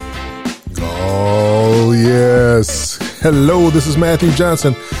Hello, this is Matthew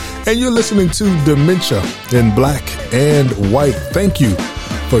Johnson, and you're listening to Dementia in Black and White. Thank you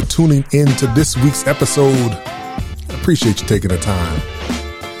for tuning in to this week's episode. I appreciate you taking the time.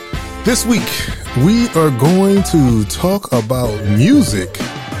 This week, we are going to talk about music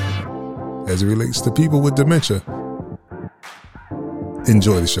as it relates to people with dementia.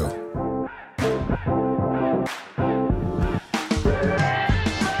 Enjoy the show.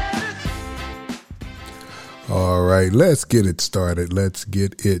 All right, let's get it started.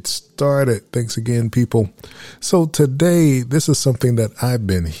 Thanks again, people. So today, this is something that I've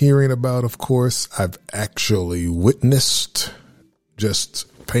been hearing about, of course. I've actually witnessed, just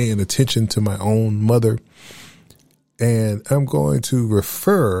paying attention to my own mother. And I'm going to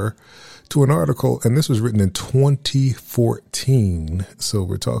refer to an article, and this was written in 2014. So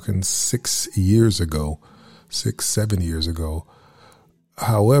we're talking 7 years ago.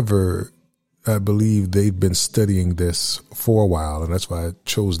 However, I believe they've been studying this for a while, and that's why I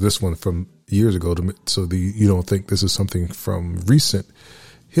chose this one from years ago so you don't think this is something from recent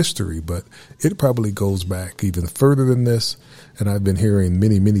history, but it probably goes back even further than this. And I've been hearing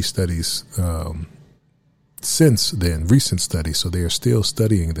many studies since then, recent studies, so they are still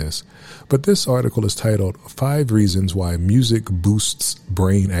studying this. But this article is titled 5 Reasons Why Music Boosts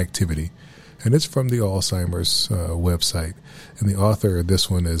Brain Activity. And it's from the Alzheimer's website. And the author of this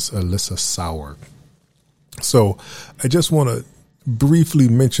one is Alyssa Sauer. So I just want to briefly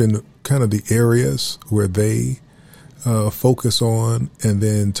mention kind of the areas where they focus on, and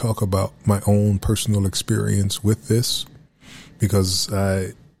then talk about my own personal experience with this, because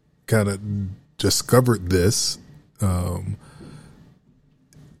I kind of discovered this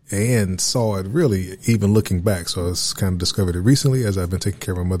and saw it really even looking back. So I was kind of discovered it recently as I've been taking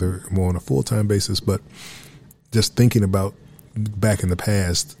care of my mother more on a full-time basis. But just thinking about back in the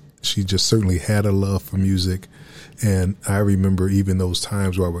past, she just certainly had a love for music. And I remember even those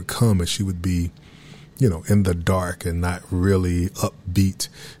times where I would come and she would be, in the dark and not really upbeat.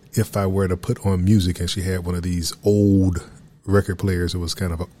 If I were to put on music and she had one of these old record players, it was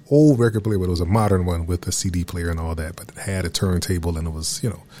kind of an old record player, but it was a modern one with a CD player and all that, but it had a turntable and it was,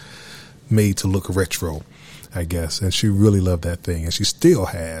 made to look retro, I guess. And she really loved that thing. And she still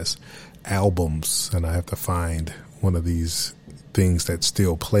has albums, and I have to find one of these things that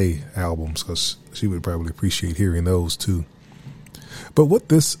still play albums, because she would probably appreciate hearing those too. But what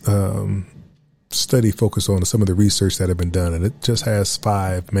this study focused on is some of the research that had been done, and it just has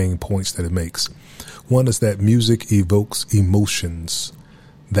 5 main points that it makes. One is that music evokes emotions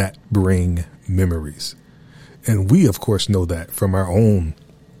that bring memories. And we, of course, know that from our own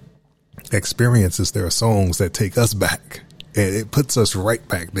experiences. There are songs that take us back, and it puts us right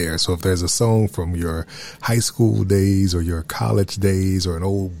back there. So if there's a song from your high school days or your college days or an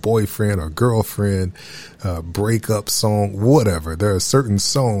old boyfriend or girlfriend, breakup song, whatever, there are certain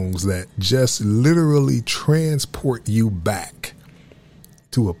songs that just literally transport you back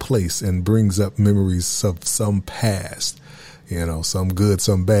to a place and brings up memories of some past, some good,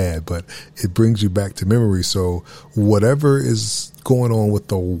 some bad, but it brings you back to memory. So whatever is going on with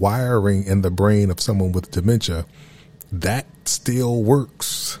the wiring in the brain of someone with dementia, that still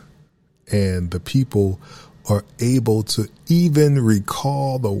works. And the people are able to even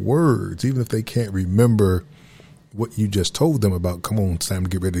recall the words, even if they can't remember what you just told them about. Come on, it's time to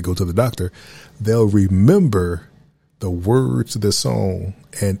get ready to go to the doctor. They'll remember the words of the song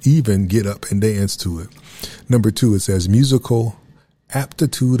and even get up and dance to it. Number 2, it says musical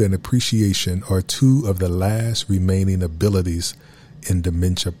aptitude and appreciation are 2 of the last remaining abilities in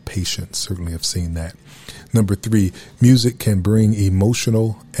dementia patients. Certainly have seen that. Number 3, music can bring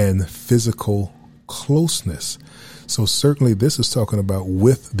emotional and physical closeness. So certainly this is talking about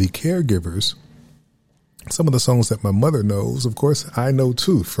with the caregivers. Some of the songs that my mother knows, of course, I know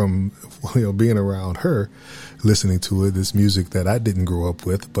too from being around her, listening to it. This music that I didn't grow up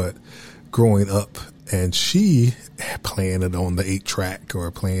with, but growing up, and she playing it on the 8-track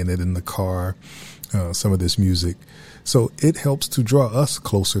or playing it in the car, some of this music. So it helps to draw us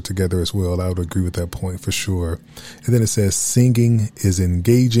closer together as well. I would agree with that point for sure. And then it says singing is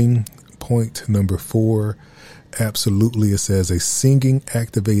engaging. Point number 4, absolutely. It says singing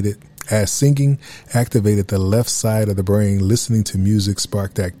activated the left side of the brain, listening to music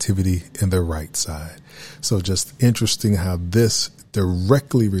sparked activity in the right side. So just interesting how this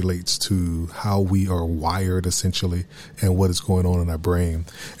directly relates to how we are wired essentially and what is going on in our brain.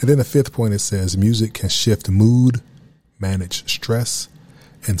 And then the 5th point, it says music can shift mood, manage stress,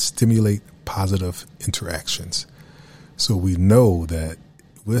 and stimulate positive interactions. So we know that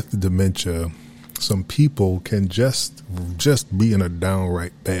with dementia, some people can just be in a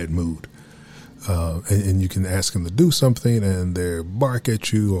downright bad mood. and you can ask them to do something and they bark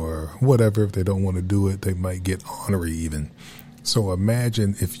at you or whatever. If they don't want to do it, they might get ornery even. So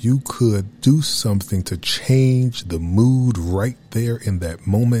imagine if you could do something to change the mood right there in that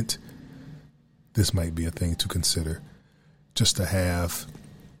moment. This might be a thing to consider, just to have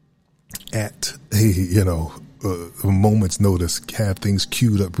at a moment's notice, have things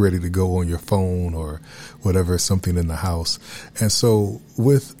queued up ready to go on your phone or whatever, something in the house. And so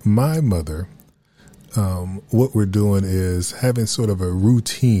with my mother, what we're doing is having sort of a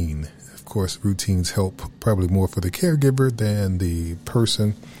routine. Of course, routines help probably more for the caregiver than the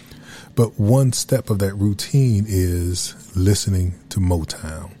person. But one step of that routine is listening to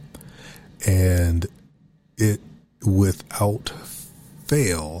Motown. And it, without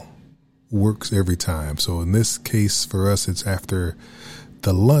fail, works every time. So in this case for us, it's after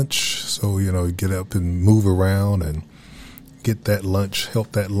the lunch. So, get up and move around and get that lunch,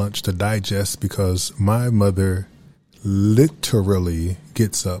 help that lunch to digest, because my mother literally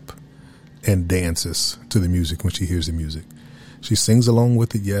gets up and dances to the music when she hears the music. She sings along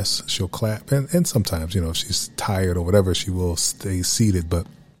with it. Yes, she'll clap. And sometimes, if she's tired or whatever, she will stay seated, but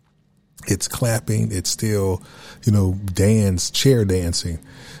it's clapping. It's still, chair dancing,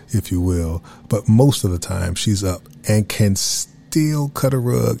 if you will. But most of the time she's up and can still cut a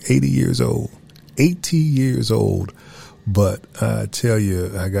rug, 80 years old. But I tell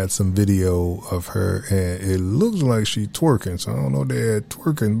you, I got some video of her and it looks like she twerking. So I don't know, they had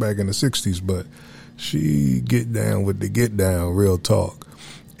twerking back in the 60s, but she get down with the get down, real talk.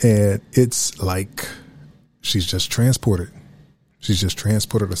 And it's like she's just transported. She's just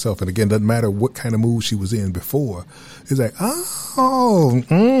transported herself. And again, doesn't matter what kind of mood she was in before. It's like,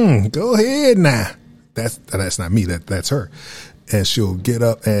 go ahead now. That's not me. That's her. And she'll get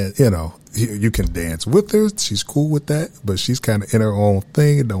up and, you can dance with her. She's cool with that, but she's kind of in her own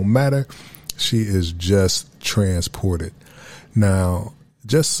thing. It don't matter. She is just transported. Now,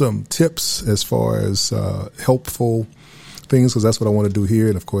 just some tips as far as helpful things, because that's what I want to do here.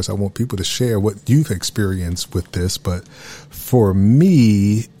 And of course, I want people to share what you've experienced with this. But for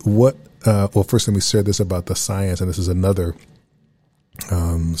me, first let me share this about the science. And this is another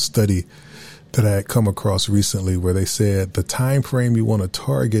study that I had come across recently where they said the time frame you want to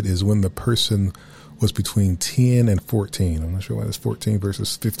target is when the person was between 10 and 14. I'm not sure why it's 14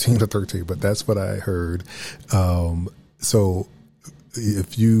 versus 15 or 13, but that's what I heard. So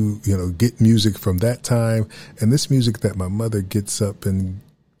if you get music from that time, and this music that my mother gets up and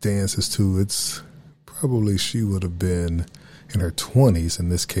dances to, it's probably she would have been in her 20s in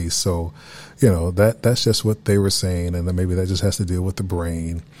this case. So, that's just what they were saying. And then maybe that just has to deal with the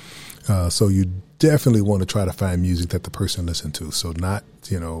brain. So you definitely want to try to find music that the person listened to. So not,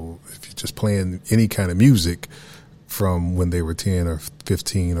 if you're just playing any kind of music from when they were 10 or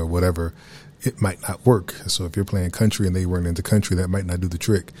 15 or whatever, it might not work. So if you're playing country and they weren't into country, that might not do the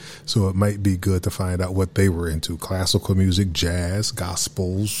trick. So it might be good to find out what they were into: classical music, jazz,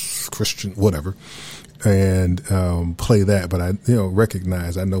 gospels, Christian, whatever, and play that. But I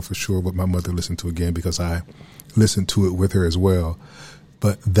know for sure what my mother listened to, again, because I listened to it with her as well.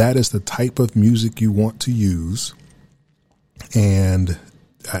 But that is the type of music you want to use. And,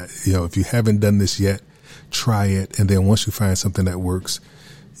 if you haven't done this yet, try it. And then once you find something that works,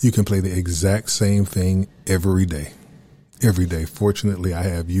 you can play the exact same thing every day. Every day. Fortunately, I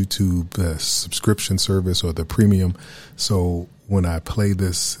have YouTube subscription service, or the premium. So when I play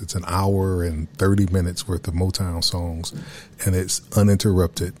this, it's an hour and 30 minutes worth of Motown songs, and it's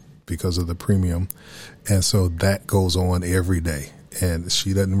uninterrupted because of the premium. And so that goes on every day. And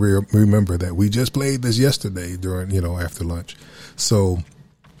she doesn't remember that we just played this yesterday during, after lunch. So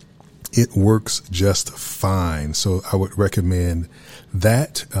it works just fine. So I would recommend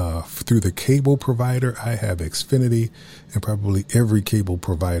that through the cable provider. I have Xfinity, and probably every cable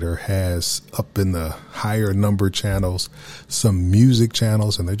provider has, up in the higher number channels, some music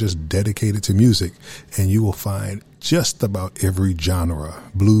channels, and they're just dedicated to music. And you will find just about every genre: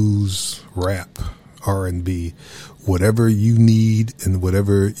 blues, rap, R&B, whatever you need and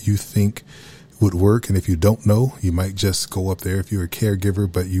whatever you think would work. And if you don't know, you might just go up there. If you're a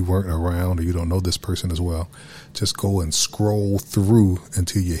caregiver but you weren't around, or you don't know this person as well, just go and scroll through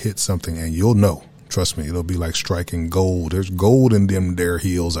until you hit something, and you'll know. Trust me, it'll be like striking gold. There's gold in them there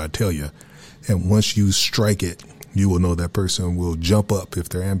heels, I tell you. And once you strike it, you will know that person will jump up if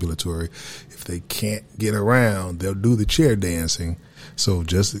they're ambulatory. If they can't get around, they'll do the chair dancing. So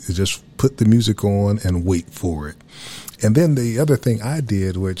just put the music on and wait for it. And then the other thing I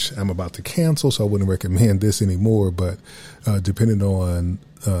did, which I'm about to cancel, so I wouldn't recommend this anymore, but depending on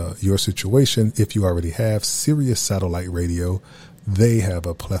your situation, if you already have Sirius satellite radio, they have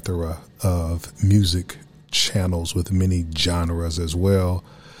a plethora of music channels with many genres as well.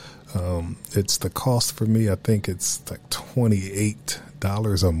 It's the cost for me. I think it's like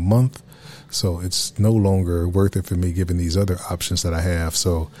 $28 a month. So it's no longer worth it for me given these other options that I have.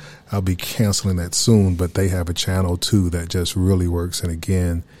 So I'll be canceling that soon, but they have a channel too that just really works. And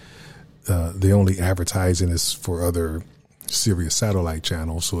again, the only advertising is for other Sirius satellite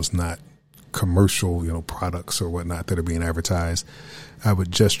channels. So it's not commercial, products or whatnot that are being advertised. I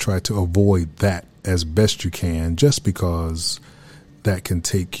would just try to avoid that as best you can, just because that can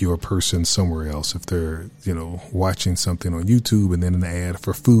take your person somewhere else. If they're, watching something on YouTube and then an ad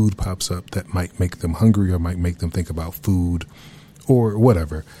for food pops up, that might make them hungry or might make them think about food or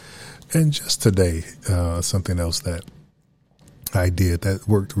whatever. And just today, something else that I did that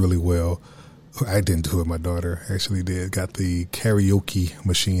worked really well. I didn't do it. My daughter actually did. Got the karaoke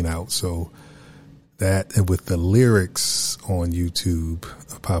machine out. So that, and with the lyrics on YouTube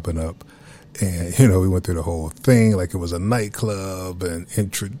popping up, and, we went through the whole thing like it was a nightclub and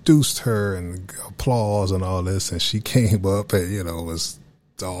introduced her and applause and all this. And she came up and, was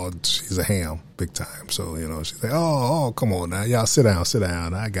all, she's a ham big time. So, she's like, oh, come on now. Y'all sit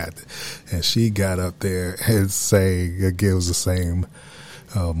down. I got it. And she got up there and sang, again, it was the same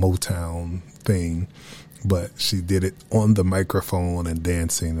Motown thing, but she did it on the microphone and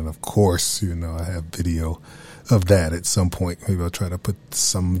dancing. And of course, I have video of that at some point. Maybe I'll try to put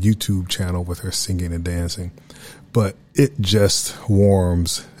some YouTube channel with her singing and dancing, but it just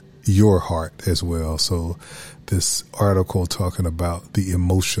warms your heart as well. So this article talking about the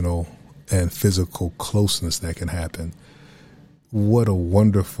emotional and physical closeness that can happen. What a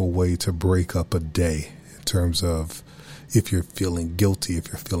wonderful way to break up a day in terms of if you're feeling guilty, if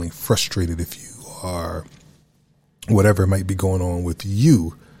you're feeling frustrated, if you are, whatever might be going on with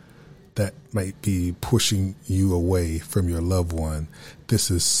you that might be pushing you away from your loved one. This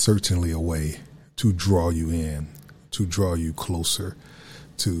is certainly a way to draw you in, to draw you closer,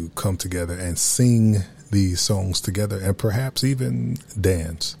 to come together and sing these songs together and perhaps even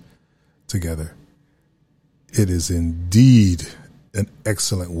dance together. It is indeed an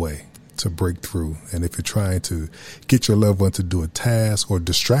excellent way to break through. And if you're trying to get your loved one to do a task or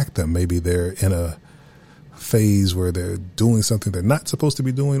distract them, maybe they're in a phase where they're doing something they're not supposed to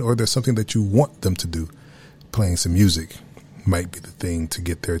be doing, or there's something that you want them to do, playing some music might be the thing to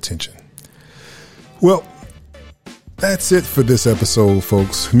get their attention. Well, that's it for this episode,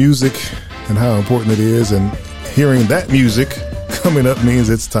 folks. Music and how important it is, and hearing that music coming up means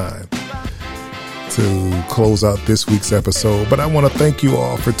it's time to close out this week's episode. But I want to thank you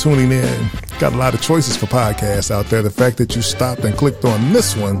all for tuning in. Got a lot of choices for podcasts out there. The fact that you stopped and clicked on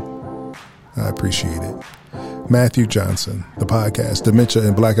this one, I appreciate it. Matthew Johnson, the podcast Dementia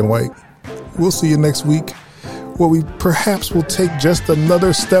in Black and White. We'll see you next week, where we perhaps will take just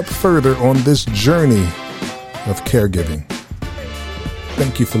another step further on this journey of caregiving.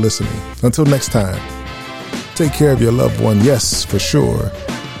 Thank you for listening. Until next time, take care of your loved one, yes, for sure,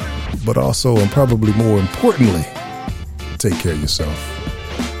 but also, and probably more importantly, take care of yourself.